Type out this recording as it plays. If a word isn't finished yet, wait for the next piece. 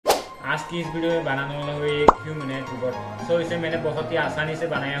आज की इस वीडियो में बनाने वाला हूँ एक ह्यूमनॉइड रोबोट। सो इसे मैंने बहुत ही आसानी से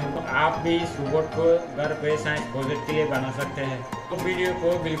बनाया हूँ। तो आप भी इस रोबोट को घर पे साइंस प्रोजेक्ट के लिए बना सकते हैं। तो वीडियो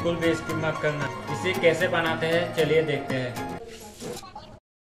को बिल्कुल भी स्किप मत करना। इसे कैसे बनाते हैं चलिए देखते हैं।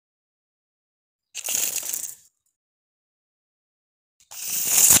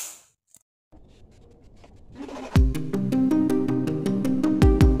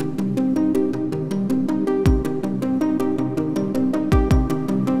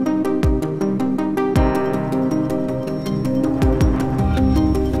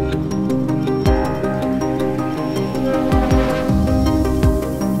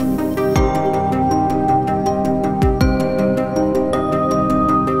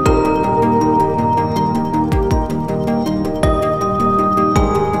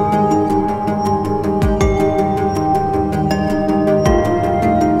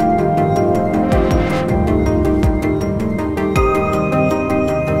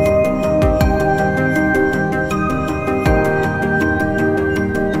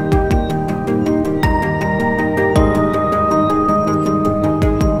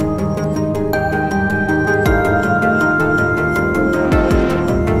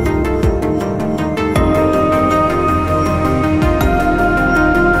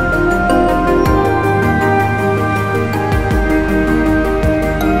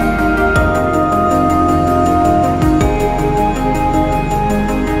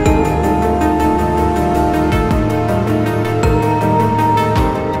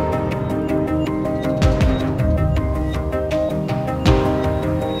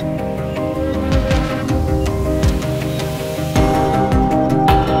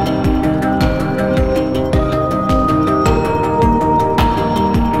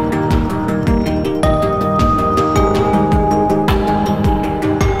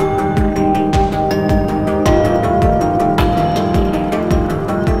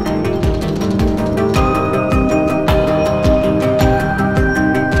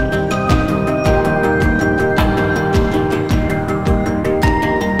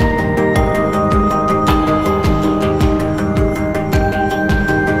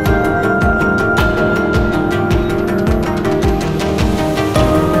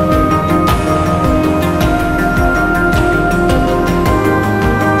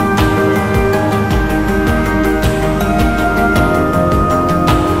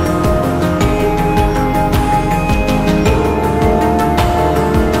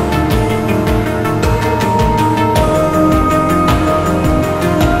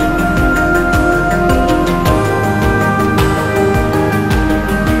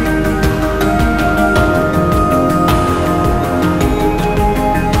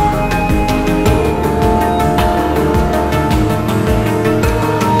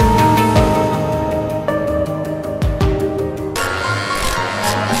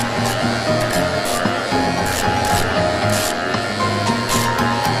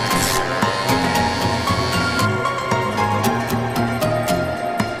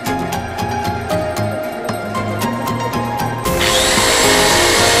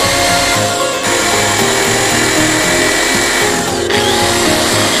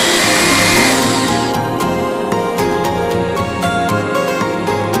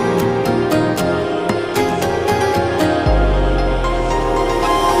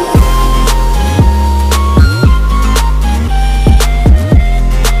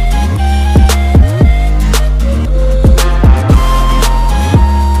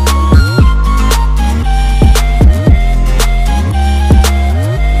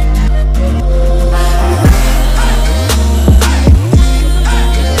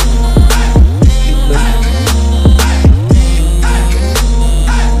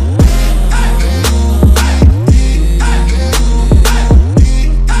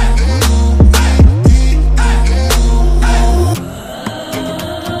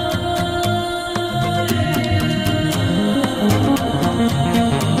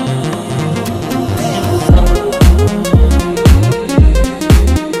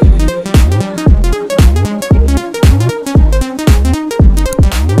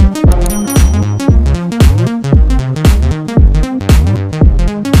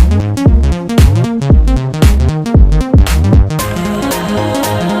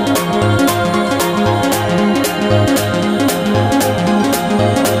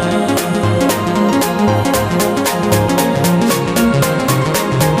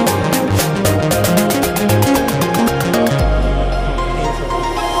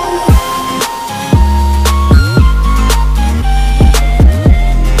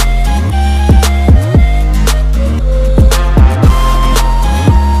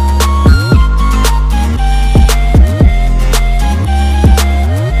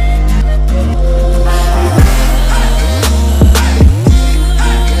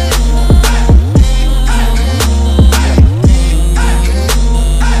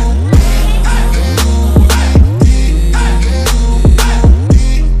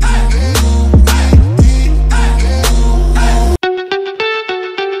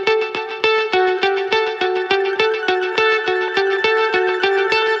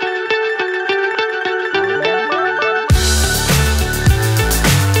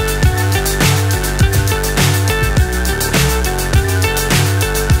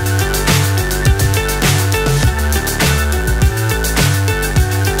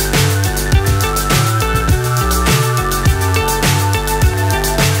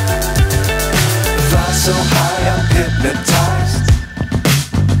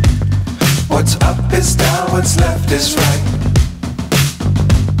 just is right.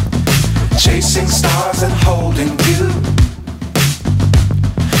 Chasing stars and holding you.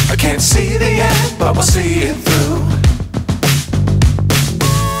 I can't see the end, but we'll see it through.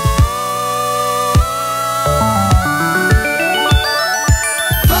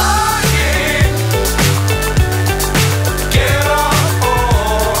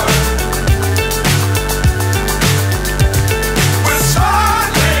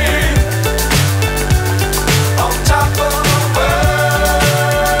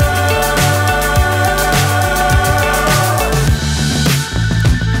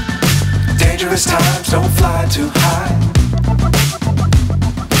 Times don't fly too high.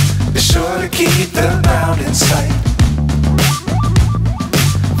 Be sure to keep the ground in sight.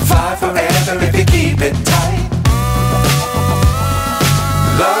 Fly forever if you keep it tight.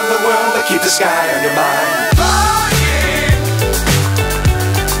 Love the world but keep the sky on your mind.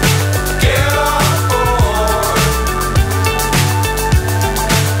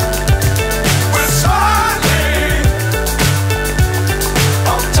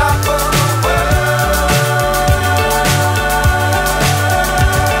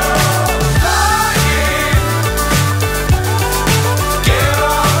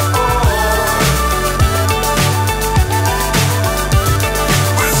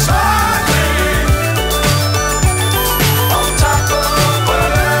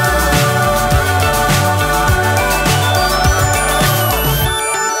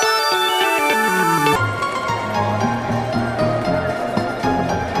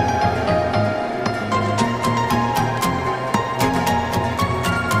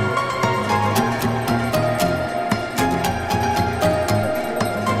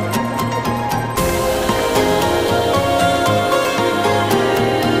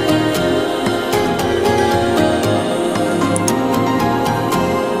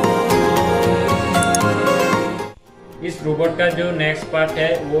 इस रोबोट का जो next part है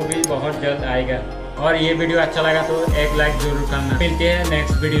वो भी बहुत जल्द आएगा। और ये वीडियो अच्छा लगा तो एक लाइक जरूर करना। मिलते हैं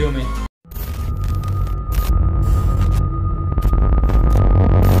नेक्स्ट वीडियो में।